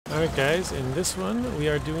Alright guys, in this one we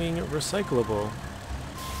are doing recyclable.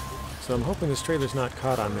 So I'm hoping this trailer's not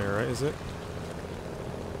caught on there, right? Is it?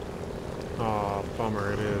 Aw,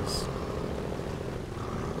 bummer it is.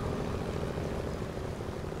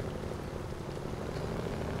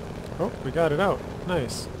 Oh, we got it out.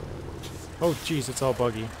 Nice. Oh jeez, it's all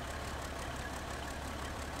buggy.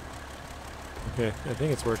 Okay, I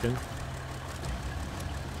think it's working.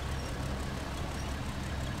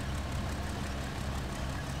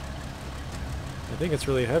 I think it's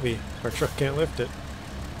really heavy. Our truck can't lift it.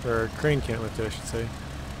 Or our crane can't lift it, I should say.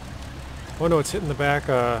 Oh no, it's hitting the back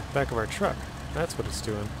of our truck. That's what it's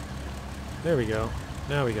doing. There we go.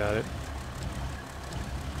 Now we got it.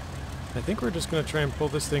 I think we're just going to try and pull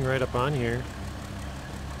this thing right up on here.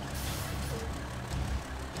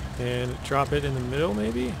 And drop it in the middle,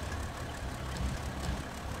 maybe?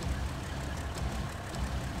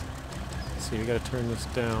 Let's see, we got to turn this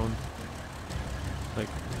down. Like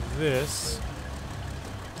this.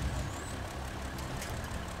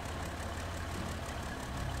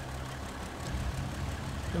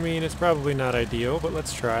 I mean, it's probably not ideal, but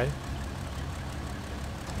let's try.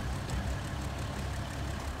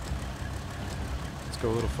 Let's go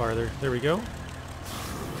a little farther. There we go.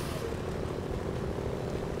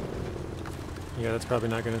 Yeah, that's probably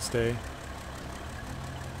not going to stay.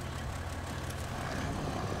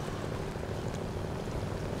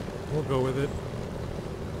 We'll go with it.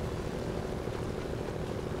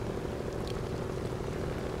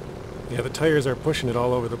 Yeah, the tires are pushing it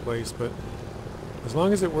all over the place, but as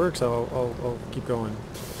long as it works, I'll keep going.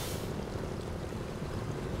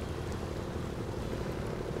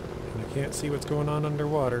 And I can't see what's going on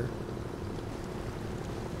underwater.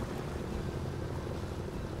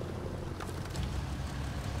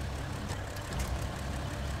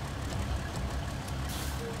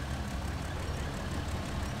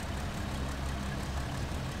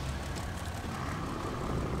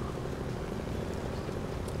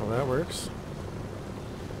 Well, that works.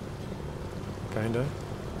 Kinda.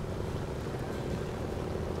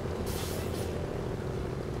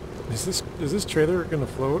 Is this trailer gonna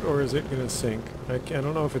float or is it gonna sink? I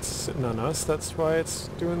don't know if it's sitting on us, that's why it's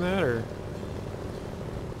doing that, or...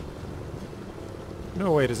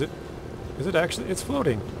 No, wait, is it actually... It's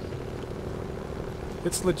floating.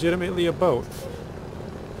 It's legitimately a boat.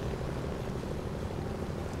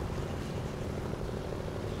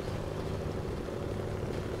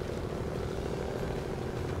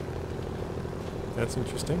 That's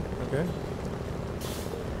interesting. Okay.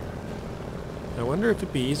 I wonder if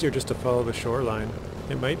it'd be easier just to follow the shoreline.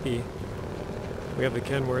 It might be. We have the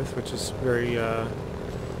Kenworth, which is very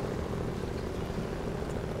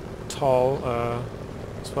tall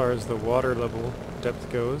as far as the water level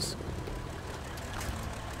depth goes.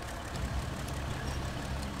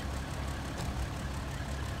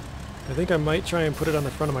 I think I might try and put it on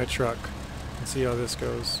the front of my truck and see how this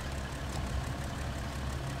goes.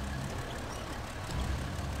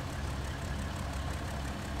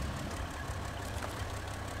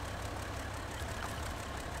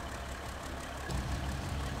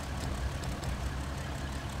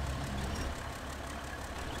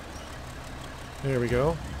 There we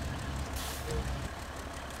go.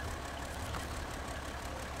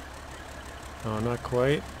 Oh, not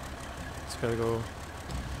quite. It's gotta go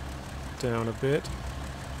down a bit.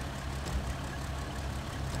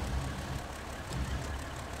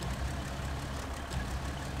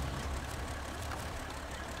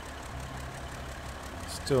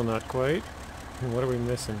 Still not quite. What are we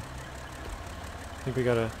missing? I think we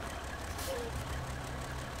gotta...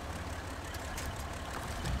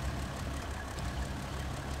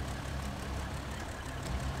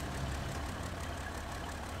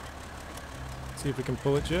 See if we can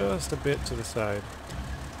pull it just a bit to the side.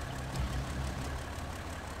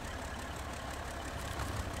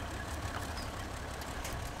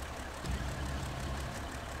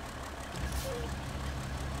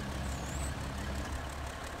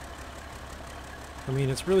 I mean,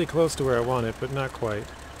 it's really close to where I want it, but not quite.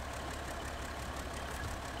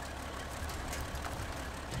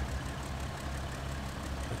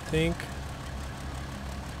 I think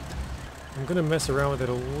I'm going to mess around with it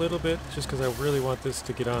a little bit just because I really want this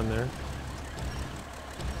to get on there.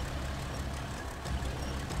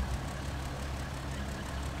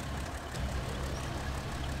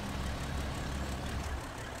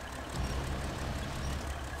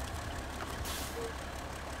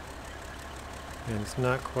 And it's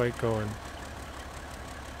not quite going.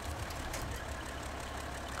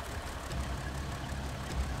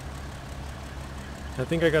 I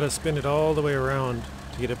think I got to spin it all the way around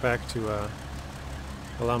to get it back to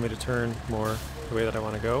allow me to turn more the way that I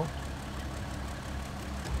want to go.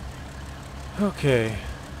 Okay.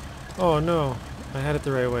 Oh no, I had it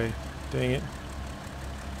the right way. Dang it.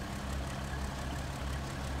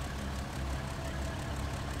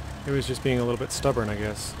 It was just being a little bit stubborn, I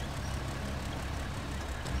guess.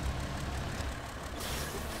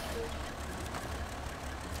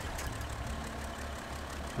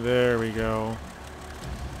 There we go.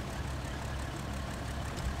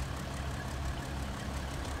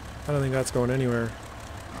 I don't think that's going anywhere.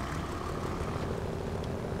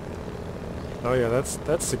 Oh yeah,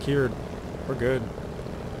 that's secured. We're good.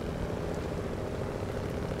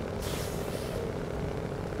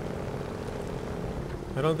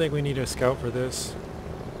 I don't think we need a scout for this.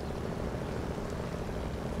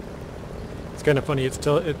 It's kind of funny.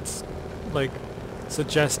 It's like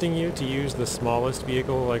suggesting you to use the smallest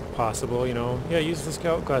vehicle like possible. You know, yeah, use the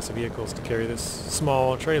scout class of vehicles to carry this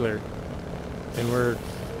small trailer, and we're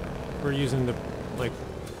using the like.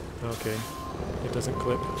 Okay, it doesn't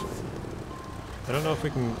clip. I don't know if we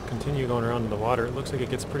can continue going around in the water. It looks like it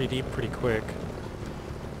gets pretty deep pretty quick.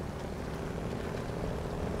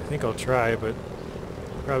 I think I'll try, but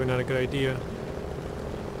probably not a good idea.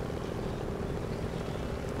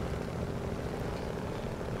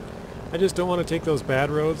 I just don't want to take those bad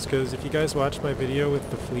roads, because if you guys watched my video with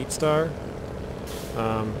the Fleet Star,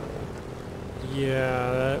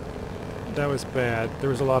 yeah, that was bad. There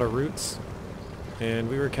was a lot of roots, and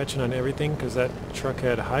we were catching on everything because that truck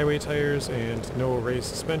had highway tires and no raised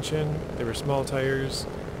suspension. They were small tires.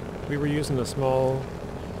 We were using a small,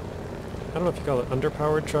 I don't know if you call it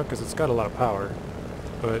underpowered truck, because it's got a lot of power,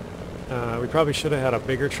 but we probably should have had a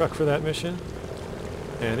bigger truck for that mission,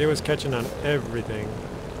 and it was catching on everything.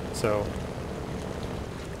 So,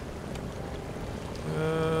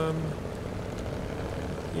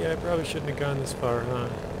 yeah, I probably shouldn't have gone this far, huh?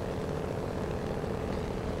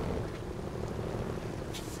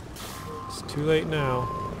 It's too late now.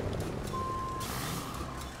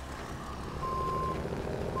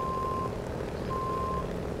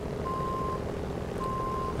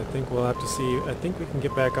 I think we'll have to see. I think we can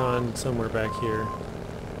get back on somewhere back here.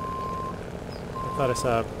 I thought I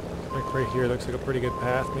saw, like right here, looks like a pretty good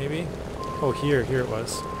path, maybe? Oh, here it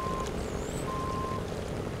was.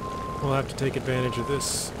 We'll have to take advantage of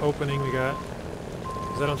this opening we got,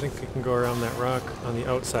 because I don't think we can go around that rock on the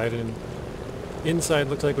outside, and inside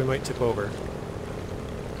looks like we might tip over.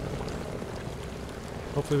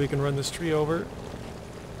 Hopefully we can run this tree over.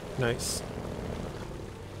 Nice.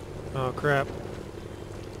 Oh crap.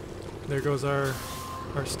 There goes our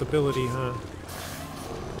stability, huh?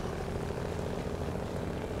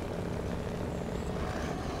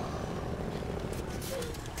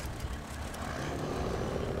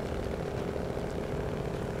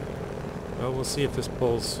 Well, we'll see if this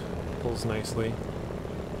pulls nicely.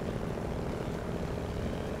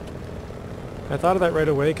 I thought of that right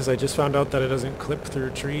away because I just found out that it doesn't clip through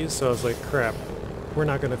trees, so I was like, crap, we're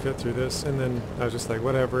not going to fit through this. And then I was just like,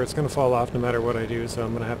 whatever, it's going to fall off no matter what I do, so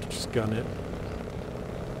I'm going to have to just gun it.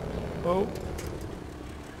 Oh.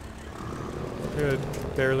 Good.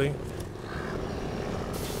 Barely.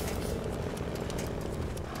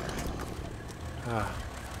 Ah.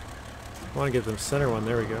 I want to get them center one.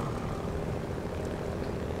 There we go.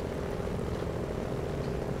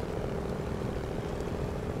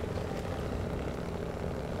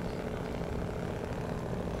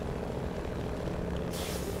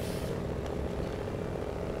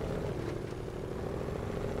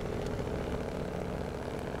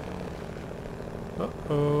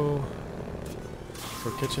 Uh-oh.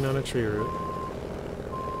 We're catching on a tree root.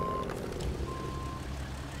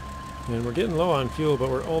 And we're getting low on fuel, but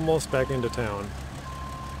we're almost back into town.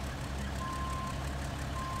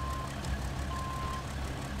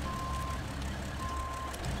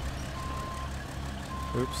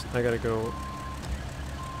 Oops, I gotta go.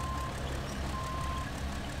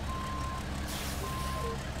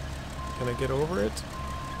 Can I get over it?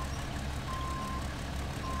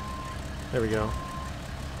 There we go.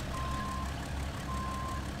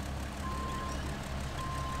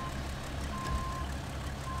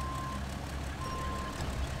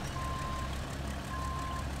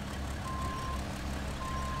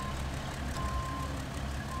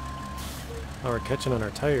 Oh, we're catching on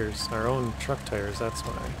our tires, our own truck tires, that's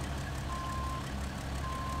why.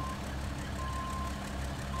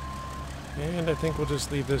 And I think we'll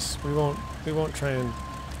just leave this, we won't try and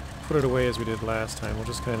put it away as we did last time. We'll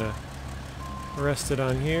just kind of rest it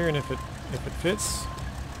on here, and if it fits.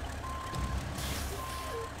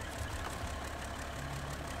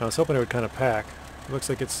 I was hoping it would kind of pack. It looks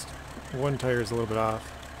like it's one tire is a little bit off.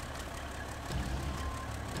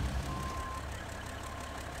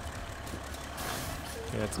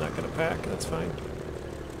 Yeah, it's not going to pack. That's fine.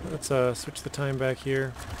 let's switch the time back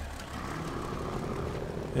here.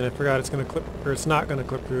 And I forgot it's gonna clip, or it's not gonna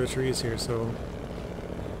clip through the trees here, so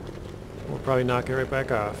we'll probably knock it right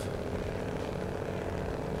back off.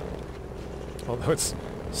 Although it's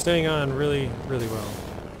staying on really, really well.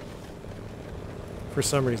 For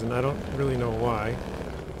some reason, I don't really know why.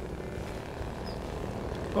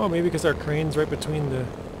 Oh, maybe because our crane's right between the...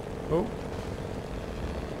 Oh.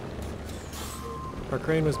 Our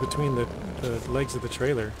crane was between the legs of the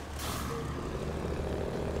trailer.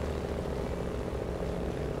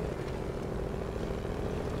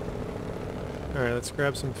 Alright, let's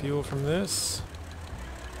grab some fuel from this.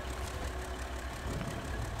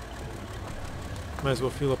 Might as well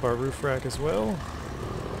fuel up our roof rack as well.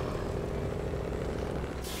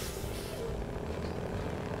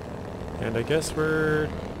 And I guess we're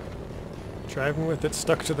driving with it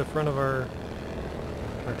stuck to the front of our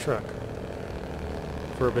truck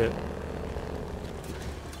for a bit.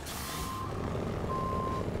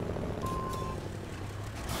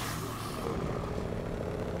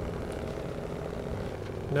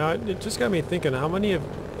 Now it just got me thinking, how many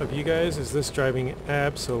of you guys is this driving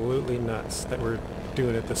absolutely nuts that we're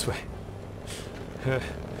doing it this way?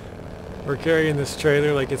 We're carrying this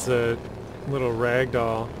trailer like it's a little rag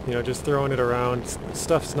doll, you know, just throwing it around.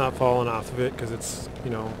 Stuff's not falling off of it because it's, you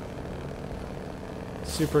know,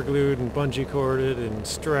 super glued and bungee corded and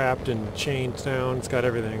strapped and chained down. It's got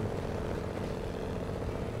everything.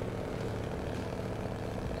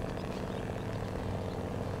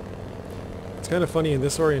 It's kind of funny, in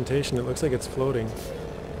this orientation it looks like it's floating.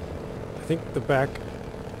 I think the back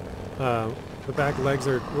legs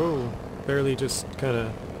are, whoa, barely just kind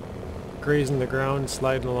of grazing the ground,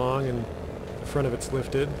 sliding along, and the front of it's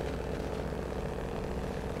lifted.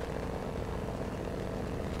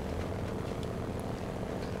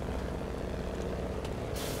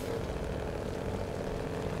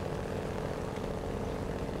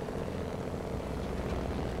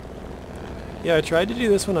 Yeah, I tried to do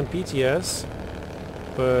this one on PTS,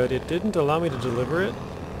 but it didn't allow me to deliver it.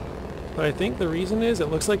 But I think the reason is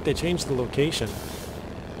it looks like they changed the location.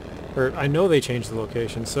 Or I know they changed the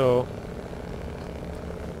location, so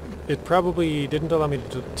it probably didn't allow me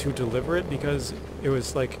to deliver it because it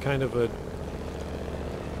was like kind of a,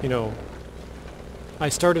 you know, I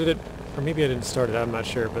started it, or maybe I didn't start it, I'm not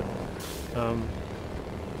sure, but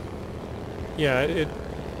yeah,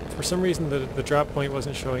 for some reason the drop point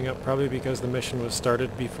wasn't showing up, probably because the mission was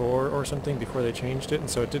started before or something, before they changed it, and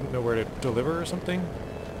so it didn't know where to deliver or something.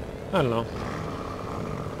 I don't know.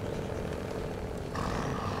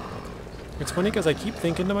 It's funny because I keep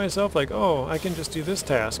thinking to myself, like, oh, I can just do this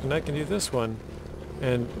task and I can do this one.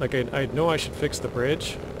 And like I know I should fix the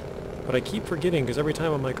bridge, but I keep forgetting because every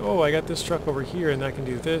time I'm like, oh, I got this truck over here and I can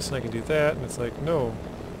do this and I can do that, and it's like, no.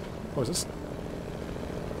 Oh, is this?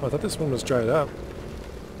 Oh, I thought this one was dried up.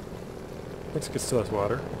 Looks like it still has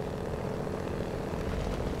water.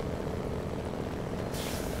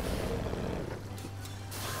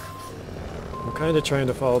 I'm kind of trying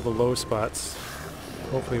to follow the low spots.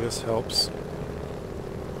 Hopefully this helps.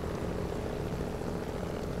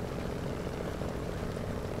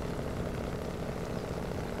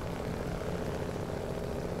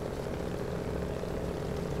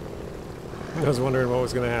 I was wondering what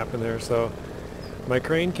was going to happen there. So my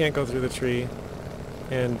crane can't go through the tree,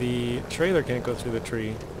 and the trailer can't go through the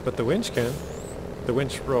tree, but the winch can. The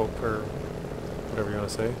winch rope, or whatever you want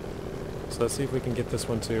to say. So let's see if we can get this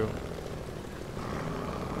one too.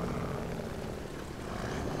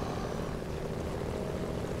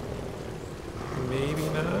 Maybe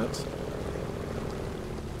not.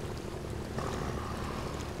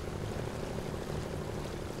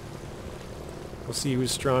 We'll see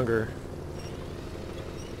who's stronger.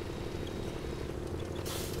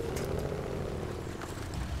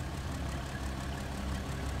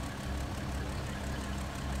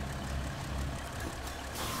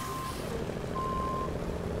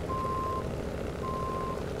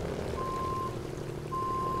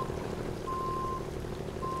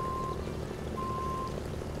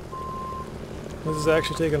 This is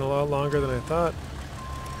actually taking a lot longer than I thought.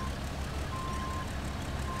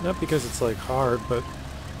 Not because it's like hard, but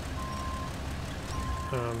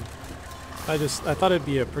I thought it'd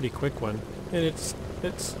be a pretty quick one, and it's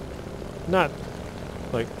not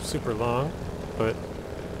like super long, but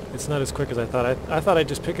it's not as quick as I thought. I thought I'd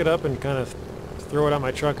just pick it up and kind of throw it on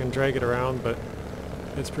my truck and drag it around, but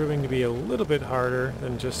it's proving to be a little bit harder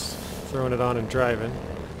than just throwing it on and driving.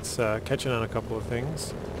 It's catching on a couple of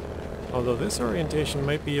things. Although this orientation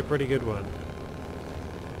might be a pretty good one.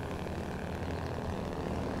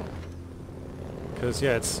 Because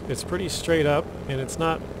yeah, it's pretty straight up, and it's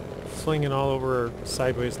not flinging all over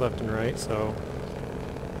sideways left and right, so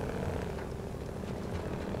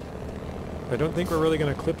I don't think we're really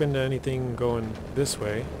going to clip into anything going this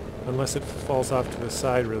way, unless it falls off to the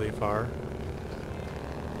side really far,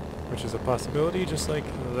 which is a possibility, just like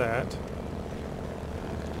that.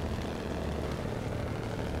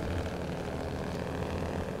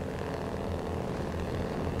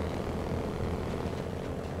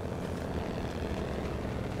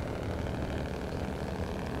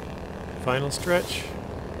 Final stretch.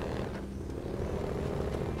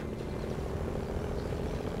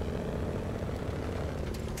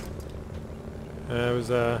 I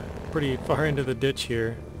was pretty far into the ditch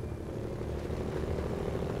here.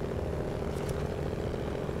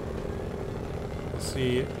 We'll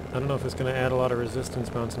see. I don't know if it's going to add a lot of resistance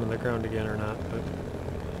bouncing on the ground again or not, but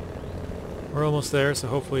we're almost there, so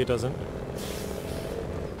hopefully it doesn't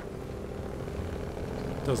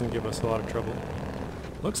give us a lot of trouble.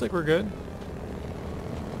 Looks like we're good.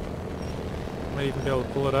 Might even be able to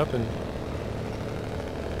pull it up and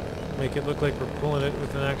make it look like we're pulling it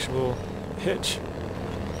with an actual hitch.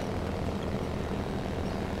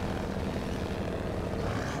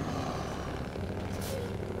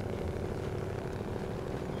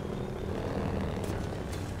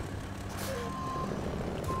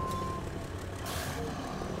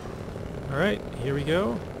 Alright, here we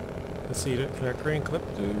go. Let's see, can our crane clip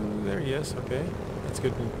to there? Yes, okay. That's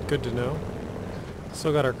good to know.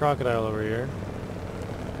 Still got our crocodile over here.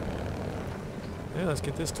 Yeah, let's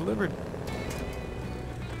get this delivered.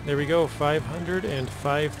 There we go,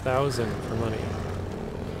 505,000 for money.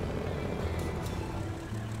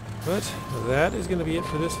 But that is going to be it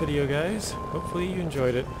for this video, guys. Hopefully you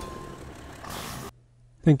enjoyed it.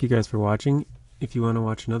 Thank you guys for watching. If you want to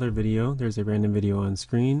watch another video, there's a random video on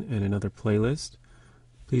screen and another playlist.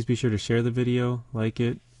 Please be sure to share the video, like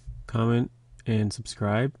it, comment, and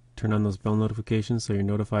subscribe. Turn on those bell notifications so you're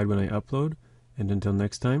notified when I upload. And until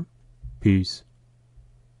next time, peace.